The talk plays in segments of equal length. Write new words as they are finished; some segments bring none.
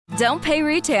Don't pay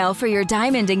retail for your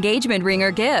diamond engagement ring or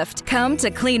gift. Come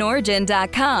to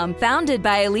CleanOrigin.com. Founded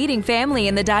by a leading family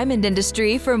in the diamond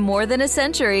industry for more than a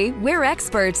century, we're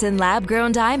experts in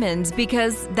lab-grown diamonds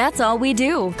because that's all we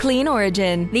do. Clean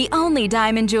Origin, the only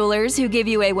diamond jewelers who give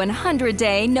you a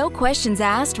 100-day, no questions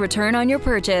asked return on your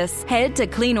purchase. Head to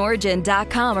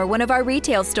CleanOrigin.com or one of our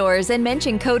retail stores and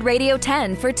mention code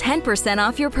Radio10 for 10%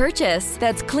 off your purchase.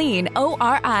 That's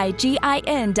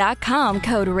CleanOrigin.com,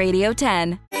 code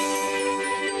Radio10.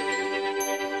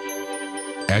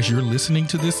 As you're listening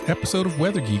to this episode of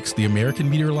Weather Geeks, the American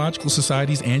Meteorological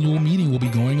Society's annual meeting will be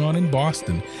going on in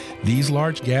Boston. These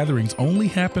large gatherings only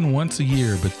happen once a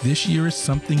year, but this year is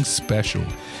something special.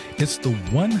 It's the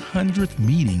 100th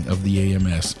meeting of the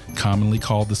AMS, commonly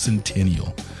called the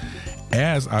Centennial.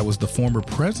 As I was the former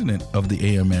president of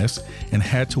the AMS and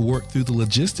had to work through the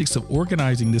logistics of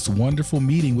organizing this wonderful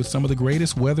meeting with some of the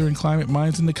greatest weather and climate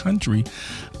minds in the country,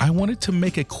 I wanted to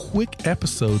make a quick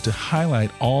episode to highlight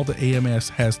all the AMS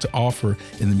has to offer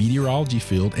in the meteorology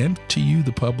field and to you,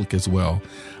 the public, as well.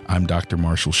 I'm Dr.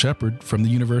 Marshall Shepard from the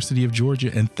University of Georgia,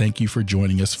 and thank you for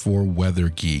joining us for Weather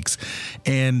Geeks.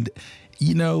 And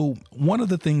you know, one of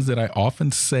the things that I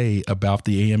often say about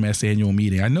the AMS annual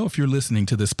meeting, I know if you're listening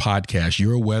to this podcast,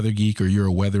 you're a weather geek or you're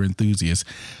a weather enthusiast,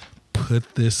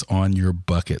 put this on your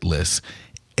bucket list.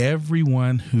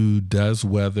 Everyone who does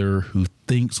weather, who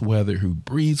thinks weather, who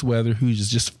breathes weather, who's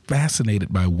just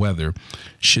fascinated by weather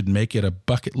should make it a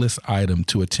bucket list item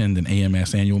to attend an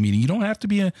AMS annual meeting. You don't have to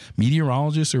be a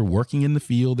meteorologist or working in the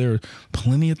field. There are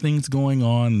plenty of things going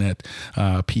on that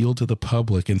appeal to the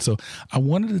public. And so I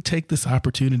wanted to take this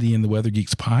opportunity in the Weather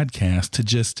Geeks podcast to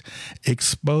just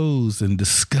expose and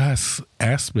discuss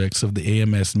aspects of the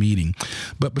AMS meeting.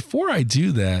 But before I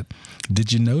do that,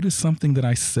 did you notice something that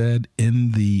I said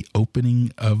in the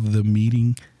opening of the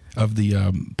meeting? Of the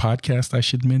podcast, I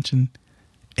should mention,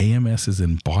 AMS is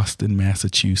in Boston,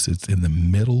 Massachusetts in the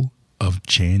middle of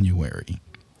January.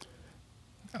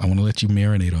 I want to let you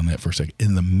marinate on that for a second.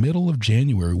 In the middle of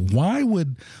January, why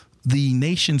would the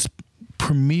nation's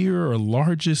premier or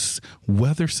largest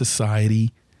weather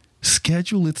society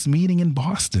schedule its meeting in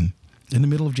Boston in the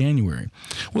middle of January?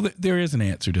 Well, there is an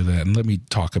answer to that, and let me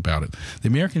talk about it. The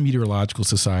American Meteorological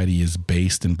Society is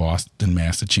based in Boston,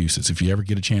 Massachusetts. If you ever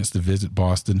get a chance to visit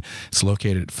Boston, it's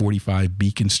located at 45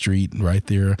 Beacon Street, right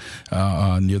there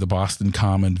near the Boston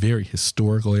Common, very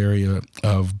historical area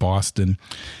of Boston.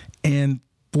 And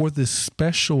for this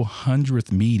special 100th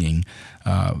meeting,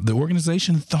 the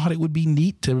organization thought it would be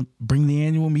neat to bring the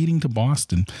annual meeting to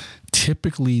Boston.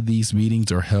 Typically, these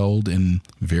meetings are held in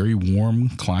very warm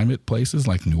climate places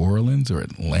like New Orleans or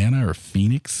Atlanta or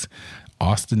Phoenix,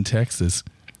 Austin, Texas.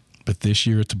 But this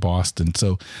year it's Boston.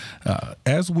 So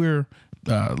as we're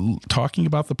talking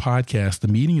about the podcast, the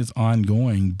meeting is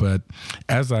ongoing. But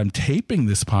as I'm taping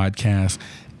this podcast,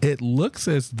 it looks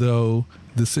as though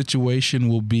the situation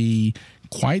will be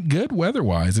quite good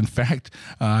weather-wise. In fact,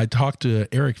 I talked to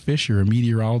Eric Fisher, a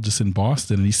meteorologist in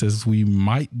Boston, and he says we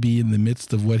might be in the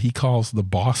midst of what he calls the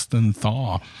Boston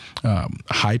thaw.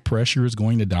 High pressure is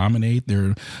going to dominate.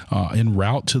 They're en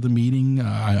route to the meeting.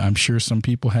 I'm sure some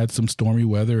people had some stormy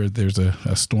weather. There's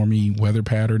a stormy weather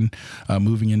pattern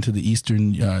moving into the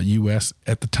eastern U.S.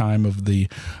 at the time of the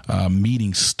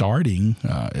meeting starting,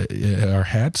 or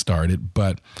had started,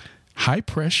 but high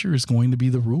pressure is going to be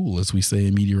the rule, as we say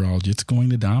in meteorology. It's going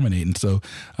to dominate. And so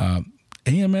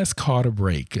AMS caught a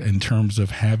break in terms of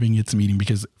having its meeting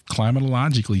because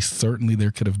climatologically, certainly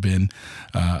there could have been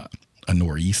a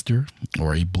nor'easter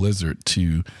or a blizzard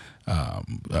to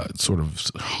sort of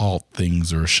halt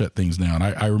things or shut things down.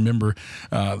 I remember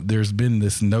there's been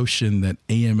this notion that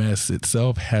AMS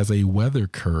itself has a weather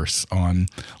curse on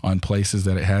places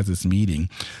that it has its meeting.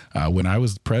 When I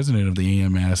was president of the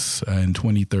AMS in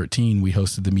 2013, we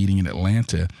hosted the meeting in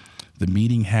Atlanta. The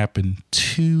meeting happened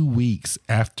 2 weeks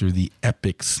after the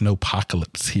epic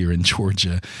snowpocalypse here in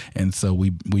Georgia. And so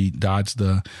we dodged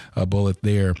a bullet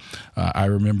there. I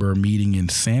remember a meeting in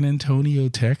San Antonio,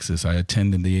 Texas. I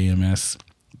attended the AMS.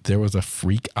 There was a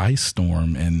freak ice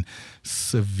storm and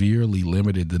severely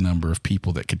limited the number of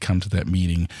people that could come to that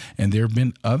meeting. And there have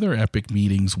been other epic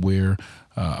meetings where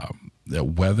the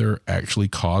weather actually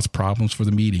caused problems for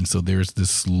the meeting. So there's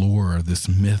this lore, this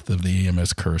myth of the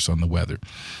AMS curse on the weather.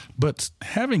 But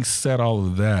having said all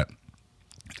of that,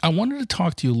 I wanted to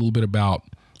talk to you a little bit about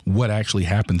what actually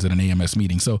happens at an AMS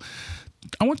meeting. So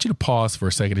I want you to pause for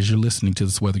a second as you're listening to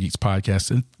this Weather Geeks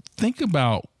podcast and think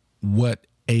about what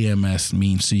AMS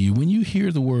means to you. When you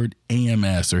hear the word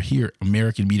AMS or hear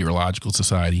American Meteorological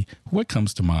Society, what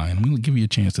comes to mind? I'm going to give you a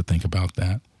chance to think about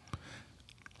that.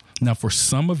 Now, for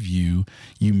some of you,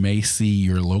 you may see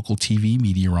your local TV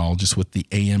meteorologist with the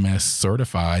AMS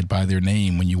certified by their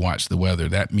name when you watch the weather.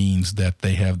 That means that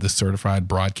they have the certified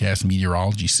broadcast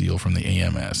meteorology seal from the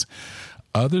AMS.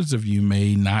 Others of you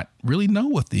may not really know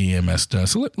what the AMS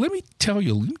does. So let me tell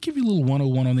you, let me give you a little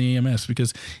 101 on the AMS,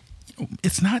 because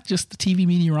it's not just the TV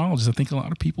meteorologist. I think a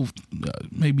lot of people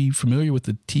may be familiar with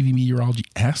the TV meteorology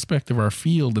aspect of our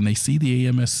field, and they see the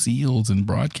AMS seals and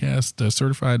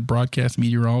certified broadcast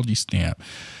meteorology stamp.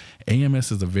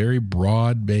 AMS is a very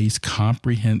broad-based,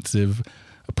 comprehensive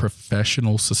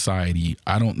professional society.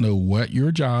 I don't know what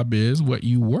your job is, what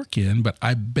you work in, but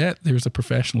I bet there's a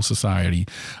professional society,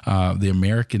 the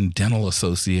American Dental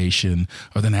Association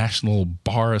or the National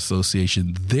Bar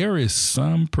Association. There is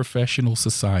some professional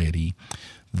society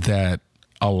that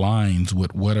aligns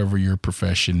with whatever your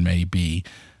profession may be.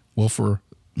 Well, for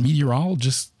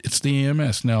meteorologists, it's the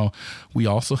AMS. Now, we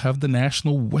also have the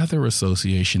National Weather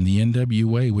Association, the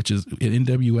NWA, which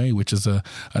is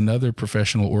another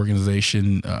professional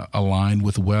organization aligned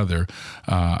with weather.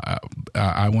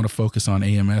 I want to focus on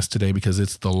AMS today because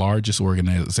it's the largest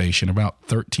organization, about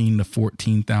 13 to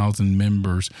 14,000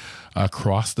 members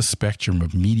across the spectrum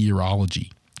of meteorology,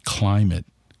 climate,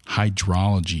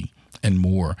 hydrology, and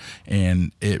more.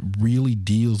 And it really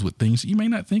deals with things you may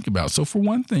not think about. So for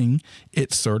one thing,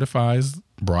 it certifies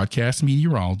broadcast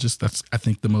meteorologists. That's, I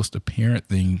think, the most apparent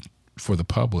thing for the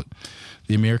public.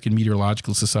 The American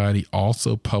Meteorological Society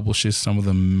also publishes some of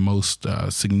the most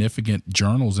significant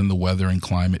journals in the weather and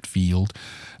climate field.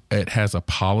 It has a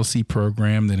policy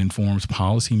program that informs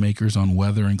policymakers on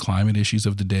weather and climate issues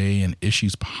of today and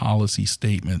issues policy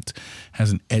statements.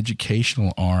 Has an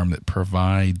educational arm that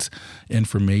provides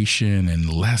information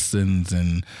and lessons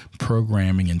and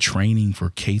programming and training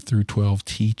for K through 12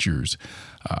 teachers.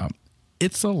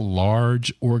 It's a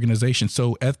large organization.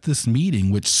 So at this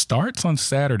meeting, which starts on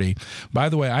Saturday, by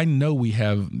the way, I know we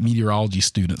have meteorology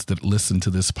students that listen to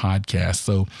this podcast.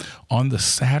 So on the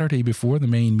Saturday before the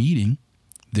main meeting,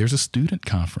 there's a student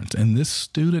conference, and this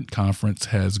student conference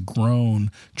has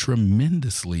grown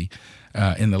tremendously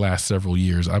in the last several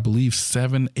years. I believe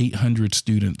 800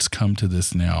 students come to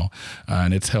this now,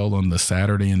 and it's held on the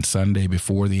Saturday and Sunday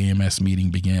before the AMS meeting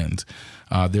begins.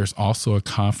 There's also a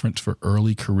conference for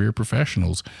early career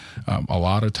professionals. A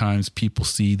lot of times people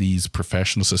see these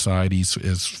professional societies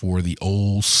as for the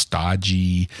old,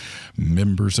 stodgy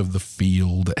members of the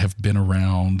field that have been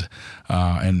around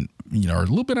and are a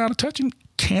little bit out of touch. And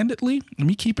candidly, let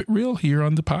me keep it real here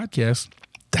on the podcast.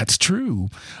 That's true.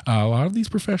 A lot of these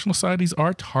professional societies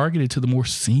are targeted to the more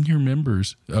senior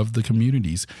members of the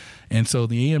communities. And so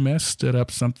the AMS stood up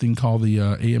something called the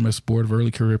AMS Board of Early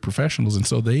Career Professionals. And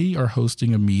so they are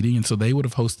hosting a meeting. And so they would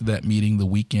have hosted that meeting the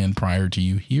weekend prior to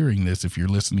you hearing this, if you're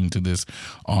listening to this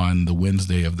on the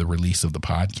Wednesday of the release of the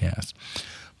podcast.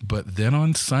 But then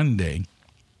on Sunday,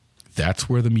 that's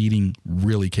where the meeting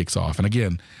really kicks off. And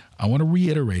again, I want to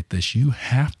reiterate this. You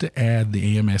have to add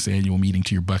the AMS annual meeting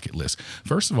to your bucket list.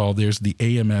 First of all, there's the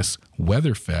AMS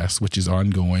Weather Fest, which is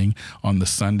ongoing on the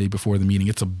Sunday before the meeting.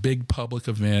 It's a big public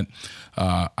event.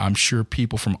 I'm sure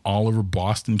people from all over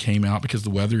Boston came out because the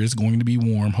weather is going to be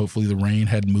warm. Hopefully the rain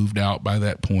had moved out by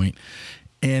that point.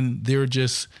 And there are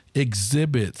just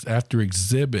exhibits after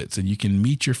exhibits, and you can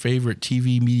meet your favorite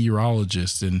TV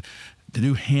meteorologists and to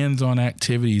do hands-on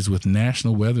activities with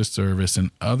National Weather Service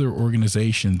and other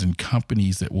organizations and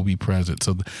companies that will be present.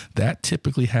 So that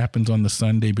typically happens on the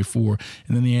Sunday before.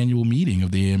 And then the annual meeting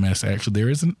of the AMS, actually, there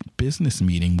is a business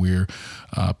meeting where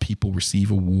people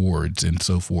receive awards and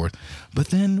so forth. But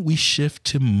then we shift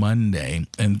to Monday.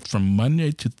 And from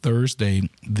Monday to Thursday,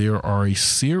 there are a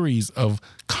series of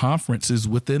conferences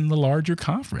within the larger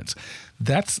conference.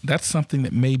 That's something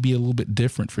that may be a little bit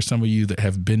different for some of you that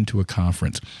have been to a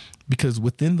conference. Because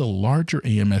within the larger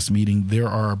AMS meeting, there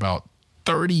are about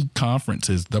 30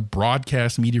 conferences: the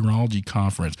Broadcast Meteorology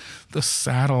Conference, the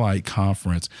Satellite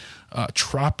Conference,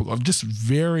 tropical, just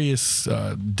various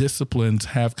disciplines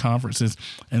have conferences,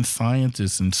 and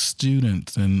scientists and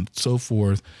students and so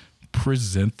forth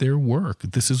present their work.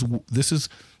 This is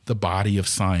the body of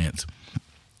science.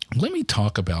 Let me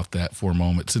talk about that for a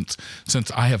moment.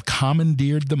 Since I have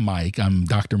commandeered the mic, I'm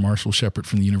Dr. Marshall Shepard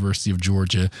from the University of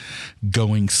Georgia,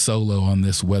 going solo on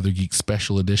this Weather Geek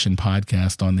Special Edition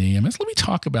podcast on the AMS. Let me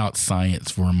talk about science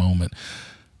for a moment.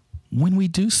 When we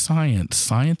do science,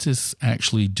 scientists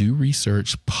actually do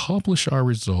research, publish our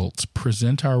results,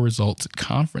 present our results at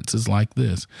conferences like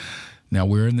this. Now,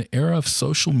 we're in the era of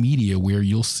social media where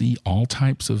you'll see all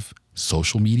types of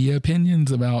social media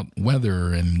opinions about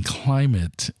weather and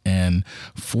climate and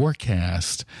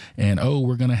forecast and,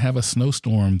 we're going to have a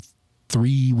snowstorm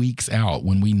 3 weeks out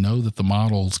when we know that the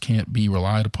models can't be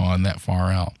relied upon that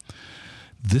far out.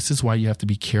 This is why you have to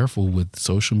be careful with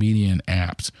social media and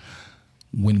apps.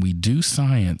 When we do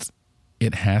science,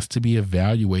 it has to be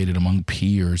evaluated among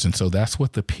peers. And so that's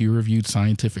what the peer-reviewed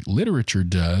scientific literature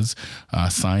does.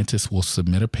 Scientists will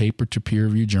submit a paper to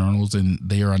peer-reviewed journals, and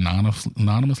they are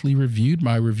anonymously reviewed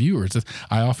by reviewers.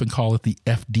 I often call it the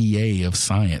FDA of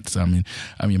science. I mean,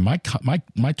 my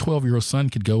 12-year-old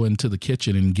son could go into the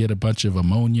kitchen and get a bunch of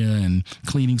ammonia and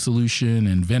cleaning solution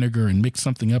and vinegar and mix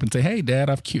something up and say, "Hey, Dad,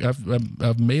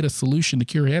 I've made a solution to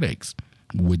cure headaches."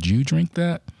 Would you drink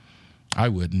that? I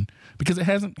wouldn't, because it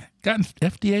hasn't gotten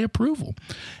FDA approval.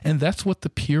 And that's what the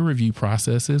peer review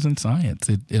process is in science.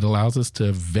 It allows us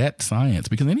to vet science,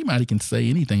 because anybody can say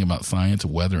anything about science,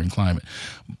 weather, and climate.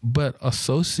 But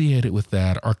associated with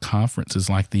that are conferences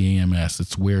like the AMS.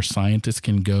 It's where scientists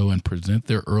can go and present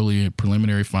their early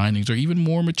preliminary findings or even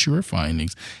more mature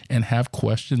findings and have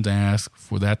questions asked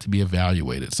for that to be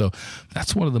evaluated. So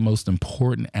that's one of the most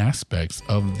important aspects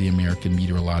of the American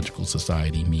Meteorological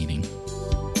Society meeting.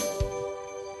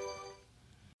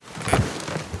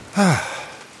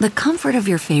 The comfort of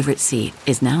your favorite seat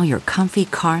is now your comfy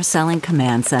car selling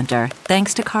command center,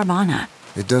 thanks to Carvana.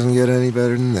 It doesn't get any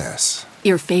better than this.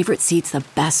 Your favorite seat's the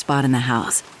best spot in the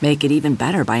house. Make it even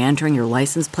better by entering your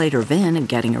license plate or VIN and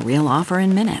getting a real offer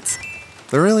in minutes.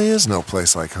 There really is no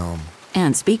place like home.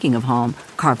 And speaking of home,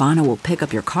 Carvana will pick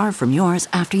up your car from yours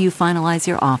after you finalize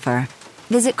your offer.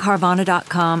 Visit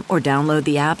Carvana.com or download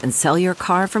the app and sell your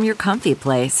car from your comfy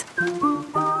place.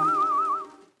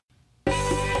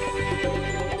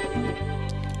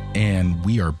 And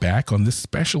we are back on this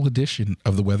special edition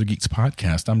of the Weather Geeks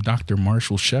podcast. I'm Dr.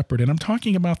 Marshall Shepard, and I'm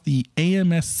talking about the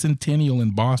AMS Centennial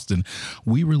in Boston.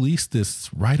 We released this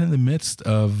right in the midst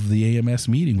of the AMS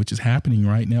meeting, which is happening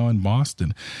right now in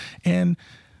Boston. And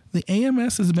the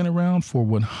AMS has been around for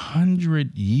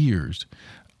 100 years.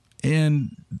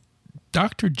 And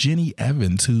Dr. Jenny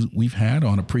Evans, who we've had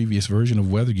on a previous version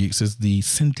of Weather Geeks, is the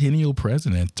centennial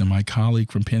president and my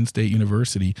colleague from Penn State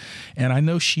University. And I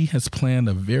know she has planned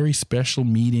a very special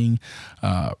meeting,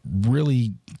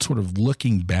 really sort of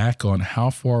looking back on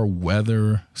how far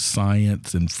weather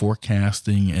science and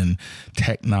forecasting and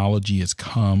technology has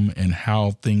come and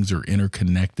how things are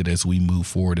interconnected as we move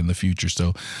forward in the future.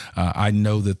 So I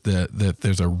know that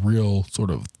there's a real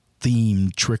sort of theme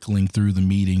trickling through the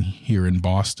meeting here in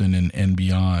Boston and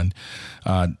beyond.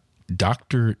 I'm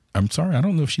sorry, I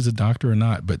don't know if she's a doctor or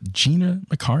not, but Gina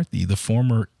McCarthy, the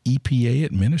former EPA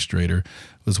administrator,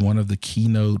 was one of the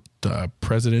keynote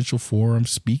presidential forum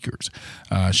speakers.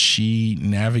 She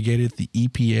navigated the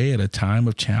EPA at a time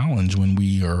of challenge when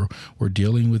we're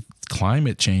dealing with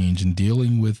climate change and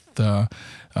dealing with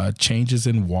changes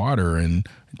in water and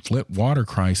flip water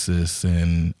crisis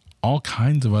and all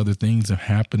kinds of other things have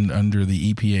happened under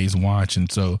the EPA's watch.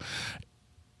 And so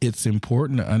it's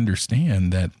important to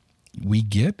understand that we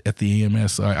get at the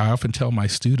AMS. I often tell my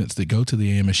students that go to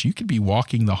the AMS, you could be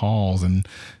walking the halls and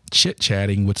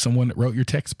chit-chatting with someone that wrote your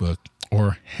textbook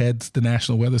or heads the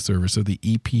National Weather Service or the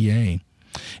EPA.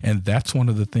 And that's one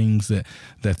of the things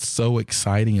that's so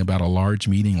exciting about a large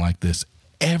meeting like this.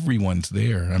 Everyone's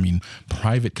there. I mean,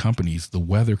 private companies, the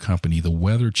Weather Company, the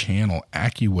Weather Channel,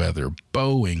 AccuWeather,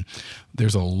 Boeing.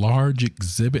 There's a large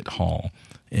exhibit hall.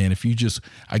 And if you just,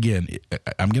 again,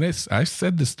 I've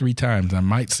said this 3 times. I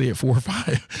might say it 4 or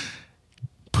 5.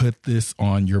 Put this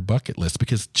on your bucket list,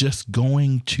 because just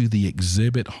going to the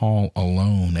exhibit hall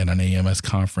alone at an AMS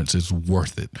conference is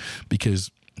worth it, because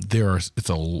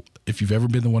if you've ever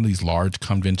been to one of these large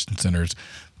convention centers,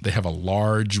 they have a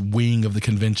large wing of the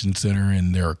convention center,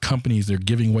 and there are companies that are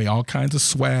giving away all kinds of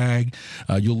swag.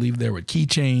 You'll leave there with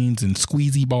keychains and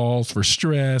squeezy balls for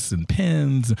stress and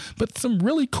pens, but some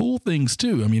really cool things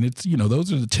too. I mean, it's,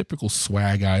 those are the typical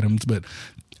swag items, but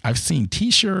I've seen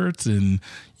T-shirts and,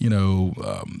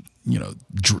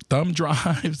 thumb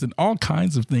drives and all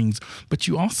kinds of things. But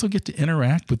you also get to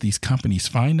interact with these companies,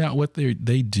 find out what they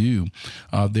do,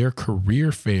 their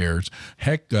career fairs.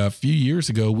 Heck, a few years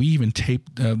ago, we even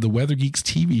taped the Weather Geeks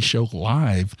TV show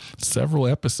live, several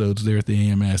episodes there at the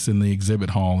AMS in the exhibit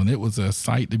hall. And it was a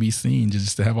sight to be seen,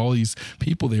 just to have all these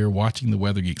people there watching the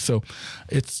Weather Geeks. So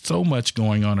it's so much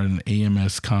going on at an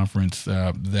AMS conference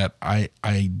that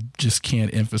I just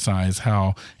can't emphasize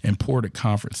how important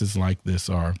conferences like this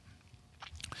are.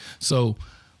 So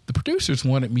the producers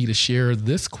wanted me to share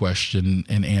this question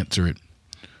and answer it.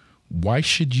 Why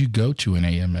should you go to an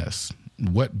AMS?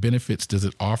 What benefits does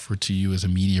it offer to you as a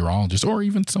meteorologist, or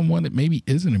even someone that maybe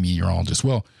isn't a meteorologist?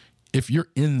 Well, if you're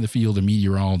in the field of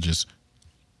meteorologist,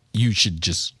 you should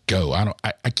just go.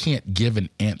 I can't give an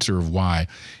answer of why.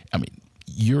 I mean,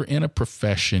 you're in a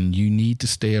profession, you need to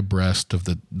stay abreast of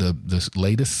the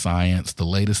latest science, the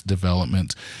latest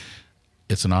developments.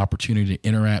 It's an opportunity to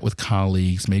interact with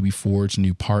colleagues, maybe forge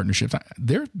new partnerships.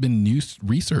 There have been new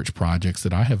research projects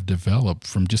that I have developed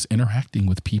from just interacting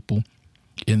with people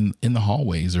in the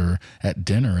hallways or at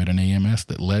dinner at an AMS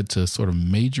that led to sort of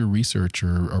major research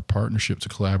or partnerships or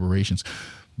collaborations.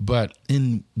 But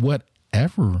in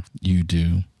whatever you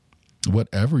do,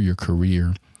 whatever your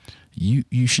career,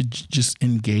 you should just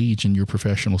engage in your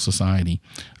professional society.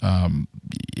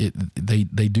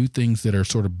 They do things that are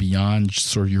sort of beyond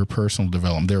sort of your personal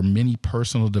development. There are many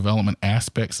personal development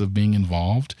aspects of being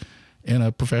involved in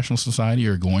a professional society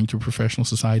or going to a professional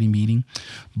society meeting.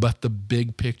 But the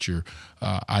big picture,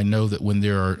 I know that when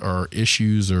there are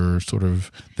issues or sort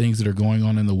of things that are going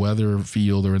on in the weather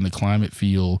field or in the climate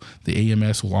field, the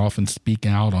AMS will often speak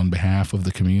out on behalf of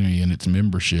the community and its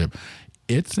membership.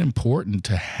 It's important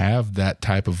to have that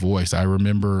type of voice. I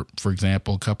remember, for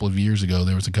example, a couple of years ago,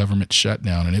 there was a government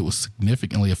shutdown and it was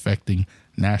significantly affecting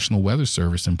National Weather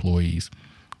Service employees.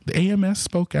 The AMS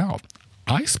spoke out.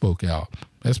 I spoke out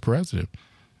as president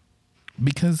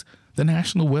because the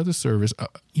National Weather Service,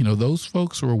 those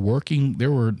folks who were working,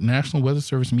 there were National Weather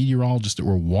Service meteorologists that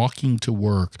were walking to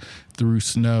work through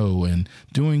snow and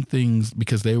doing things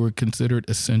because they were considered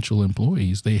essential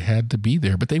employees. They had to be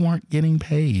there, but they weren't getting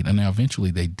paid. And now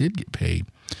eventually they did get paid.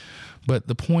 But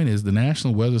the point is the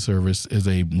National Weather Service is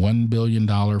a $1 billion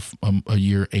a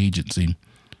year agency.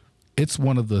 It's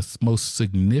one of the most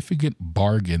significant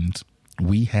bargains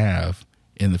we have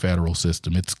in the federal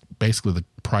system. It's basically the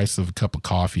price of a cup of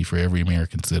coffee for every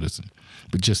American citizen.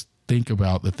 But just think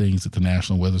about the things that the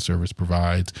National Weather Service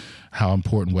provides, how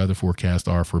important weather forecasts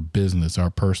are for business, our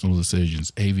personal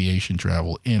decisions, aviation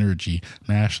travel, energy,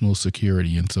 national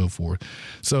security, and so forth.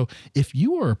 So if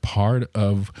you are a part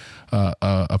of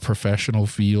a professional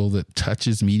field that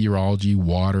touches meteorology,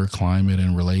 water, climate,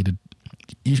 and related,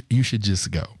 you should just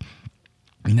go.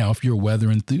 Now, if you're a weather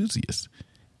enthusiast,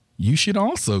 you should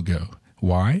also go.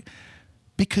 Why?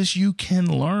 Because you can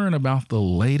learn about the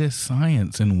latest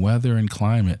science in weather and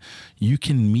climate. You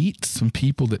can meet some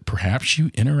people that perhaps you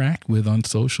interact with on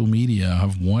social media,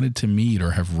 have wanted to meet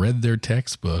or have read their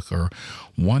textbook or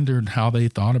wondered how they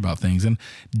thought about things. And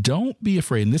don't be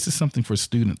afraid, and this is something for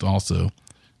students also,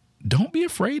 don't be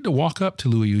afraid to walk up to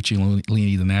Louis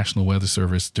Ucciolini, the National Weather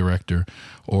Service director,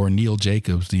 or Neil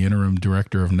Jacobs, the interim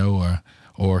director of NOAA,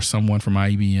 or someone from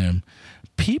IBM.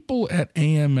 People at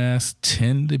AMS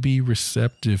tend to be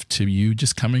receptive to you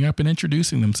just coming up and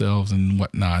introducing themselves and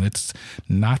whatnot. It's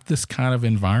not this kind of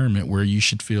environment where you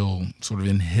should feel sort of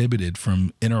inhibited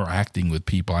from interacting with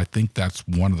people. I think that's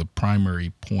one of the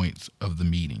primary points of the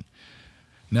meeting.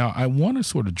 Now, I want to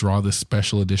sort of draw this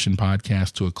special edition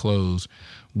podcast to a close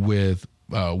with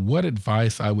what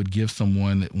advice I would give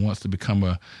someone that wants to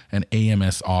become an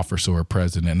AMS officer or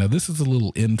president. Now, this is a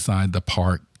little inside the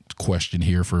park question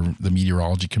here for the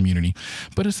meteorology community,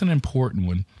 but it's an important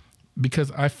one because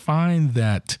I find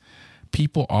that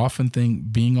people often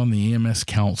think being on the AMS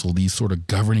council, these sort of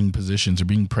governing positions or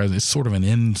being president, is sort of an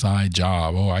inside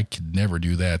job. Oh, I could never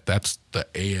do that. That's the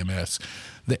AMS.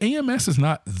 The AMS is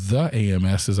not the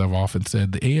AMS, as I've often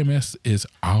said. The AMS is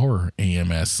our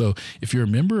AMS. So if you're a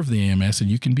member of the AMS, and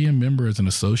you can be a member as an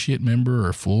associate member or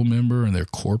a full member, and they're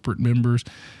corporate members,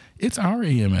 it's our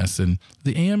AMS, and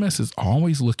the AMS is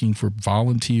always looking for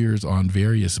volunteers on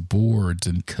various boards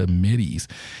and committees.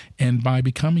 And by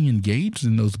becoming engaged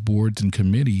in those boards and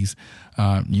committees,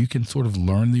 you can sort of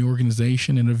learn the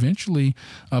organization and eventually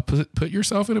put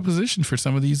yourself in a position for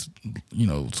some of these,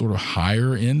 sort of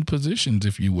higher end positions,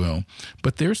 if you will.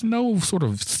 But there's no sort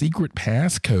of secret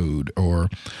passcode or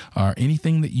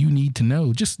anything that you need to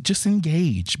know. Just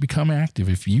engage, become active.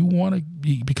 If you want to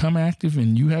become active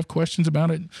and you have questions about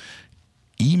it,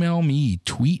 email me,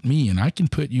 tweet me, and I can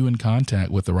put you in contact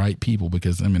with the right people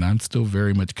because, I'm still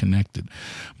very much connected.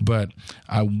 But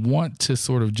I want to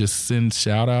sort of just send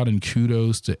shout out and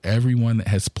kudos to everyone that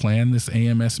has planned this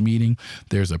AMS meeting.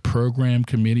 There's a program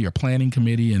committee or planning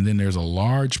committee, and then there's a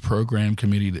large program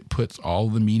committee that puts all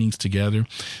the meetings together.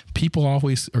 People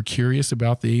always are curious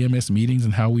about the AMS meetings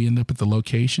and how we end up at the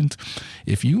locations.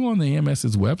 If you on the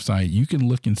AMS's website, you can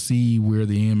look and see where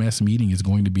the AMS meeting is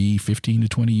going to be 15 to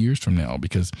 20 years from now,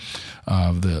 because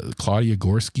the Claudia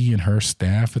Gorski and her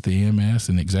staff at the AMS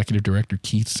and Executive Director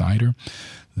Keith Sider,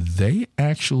 they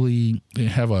actually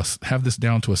have this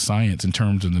down to a science in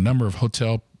terms of the number of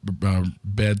hotel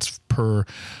beds per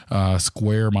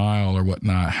square mile or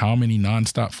whatnot, how many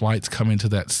nonstop flights come into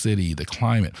that city, the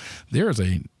climate. There is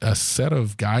a set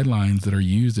of guidelines that are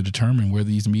used to determine where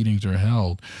these meetings are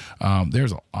held.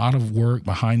 There's a lot of work,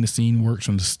 behind the scene work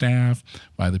from the staff,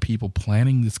 by the people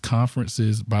planning these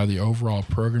conferences, by the overall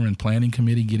program and planning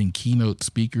committee getting keynote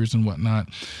speakers and whatnot.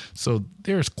 So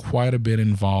there's quite a bit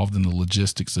involved in the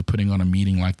logistics of putting on a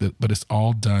meeting like that, but it's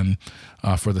all done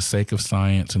for the sake of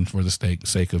science and for the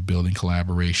sake of building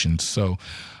collaboration. So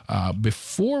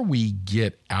before we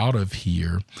get out of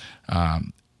here,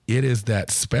 it is that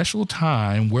special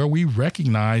time where we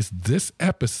recognize this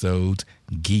episode's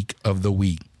Geek of the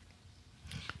Week.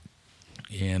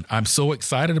 And I'm so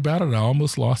excited about it, I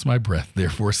almost lost my breath there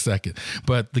for a second.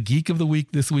 But the Geek of the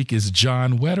Week this week is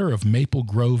John Wetter of Maple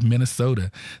Grove,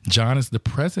 Minnesota. John is the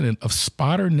president of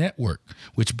Spotter Network,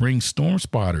 which brings storm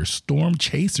spotters, storm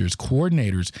chasers,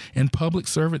 coordinators, and public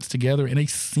servants together in a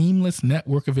seamless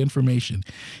network of information.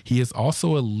 He is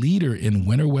also a leader in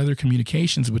winter weather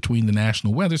communications between the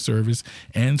National Weather Service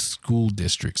and school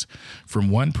districts. From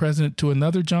one president to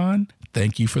another, John,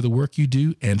 thank you for the work you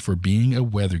do and for being a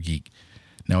weather geek.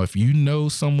 Now, if you know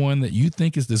someone that you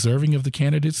think is deserving of the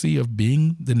candidacy of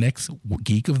being the next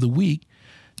Geek of the Week,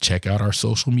 check out our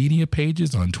social media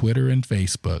pages on Twitter and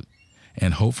Facebook.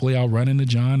 And hopefully I'll run into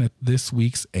John at this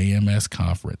week's AMS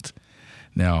conference.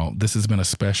 Now, this has been a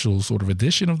special sort of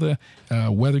edition of the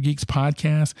Weather Geeks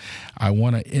podcast. I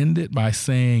want to end it by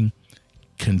saying,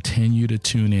 continue to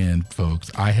tune in,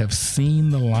 folks. I have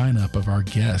seen the lineup of our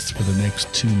guests for the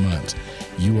next 2 months.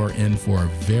 You are in for a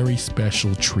very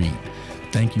special treat.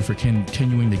 Thank you for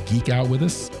continuing to geek out with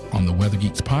us on the Weather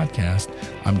Geeks podcast.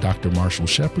 I'm Dr. Marshall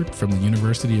Shepard from the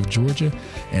University of Georgia,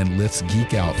 and let's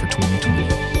geek out for 2020.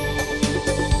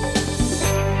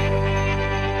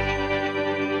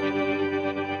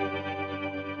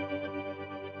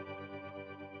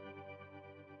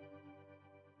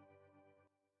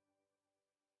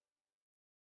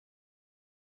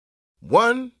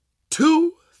 One,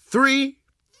 2, 3,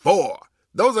 4.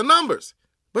 Those are numbers,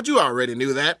 but you already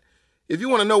knew that. If you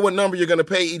want to know what number you're going to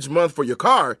pay each month for your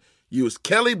car, use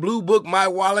Kelley Blue Book My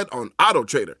Wallet on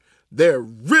AutoTrader. They're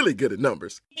really good at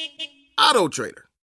numbers. AutoTrader.